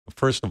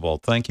first of all,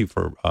 thank you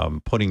for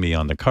putting me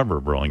on the cover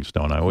of Rolling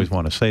Stone. I always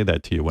want to say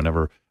that to you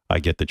whenever I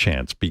get the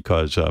chance,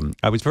 because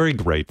I was very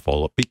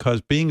grateful,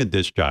 because being a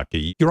disc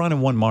jockey, you're on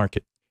in one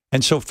market.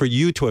 And so for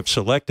you to have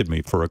selected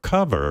me for a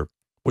cover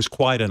was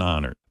quite an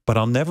honor. But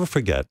I'll never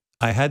forget,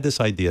 I had this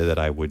idea that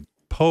I would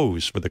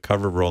pose for the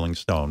cover of Rolling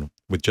Stone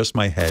with just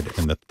my head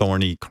and the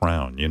thorny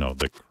crown, you know,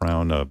 the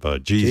crown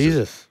of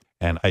Jesus.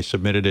 And I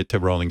submitted it to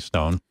Rolling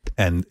Stone,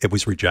 and it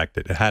was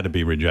rejected. It had to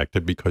be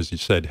rejected because he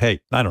said, hey,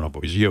 I don't know if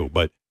it was you,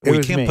 but we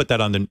can't put that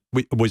on the...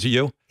 Was it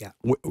you? Yeah.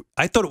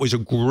 I thought it was a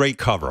great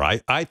cover.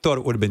 I thought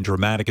it would have been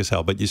dramatic as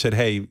hell, but you said,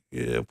 hey,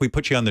 if we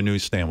put you on the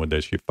newsstand with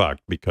this, you're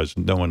fucked, because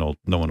no one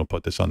will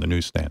put this on the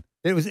newsstand.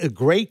 It was a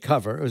great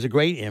cover. It was a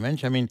great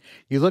image. I mean,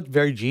 you looked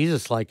very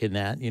Jesus-like in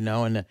that, you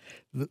know, and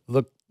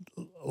looked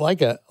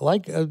like a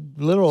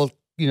literal...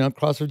 you know,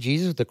 cross of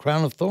Jesus with the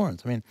crown of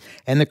thorns. I mean,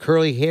 and the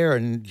curly hair,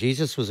 and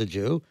Jesus was a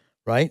Jew,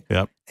 right?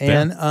 Yep.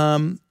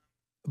 And,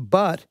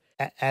 but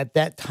at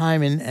that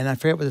time, and I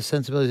forget what the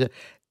sensibility is,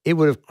 it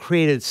would have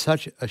created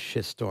such a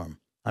shitstorm.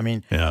 I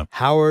mean,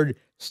 Howard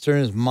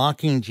Stern is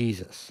mocking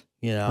Jesus,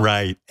 you know?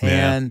 Right.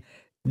 And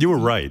you were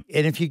right.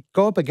 And if you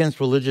go up against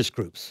religious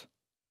groups,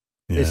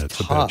 it's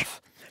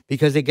tough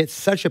because they get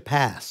such a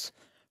pass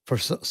for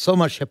so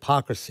much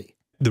hypocrisy.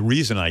 The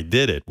reason I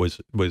did it was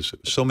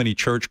so many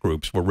church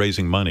groups were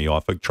raising money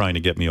off of trying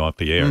to get me off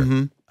the air.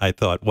 Mm-hmm. I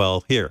thought,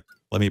 well, here,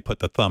 let me put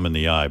the thumb in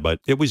the eye.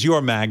 But it was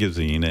your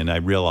magazine, and I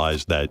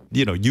realized that,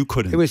 you know, you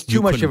couldn't. It was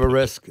too much of a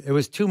risk. It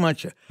was too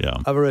much of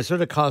a risk. It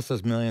would have cost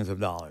us millions of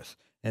dollars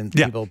and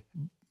people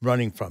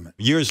running from it.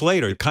 Years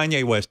later,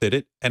 Kanye West did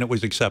it, and it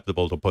was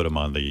acceptable to put him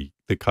on the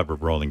cover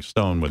of Rolling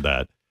Stone with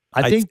that.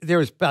 I think there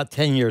was about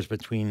 10 years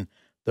between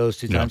those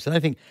two times. And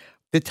I think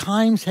the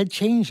times had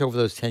changed over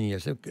those 10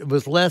 years. It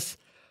was less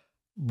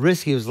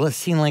risky. It was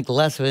seen like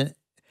less of it.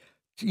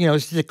 You know,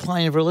 it's a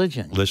decline of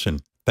religion. Listen,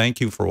 thank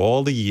you for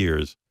all the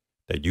years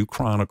that you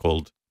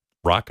chronicled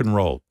rock and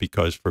roll,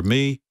 because for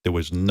me, there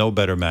was no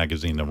better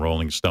magazine than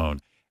Rolling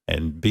Stone.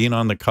 And being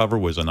on the cover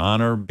was an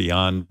honor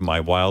beyond my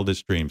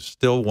wildest dreams.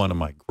 Still one of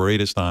my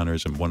greatest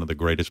honors and one of the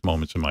greatest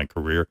moments in my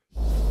career.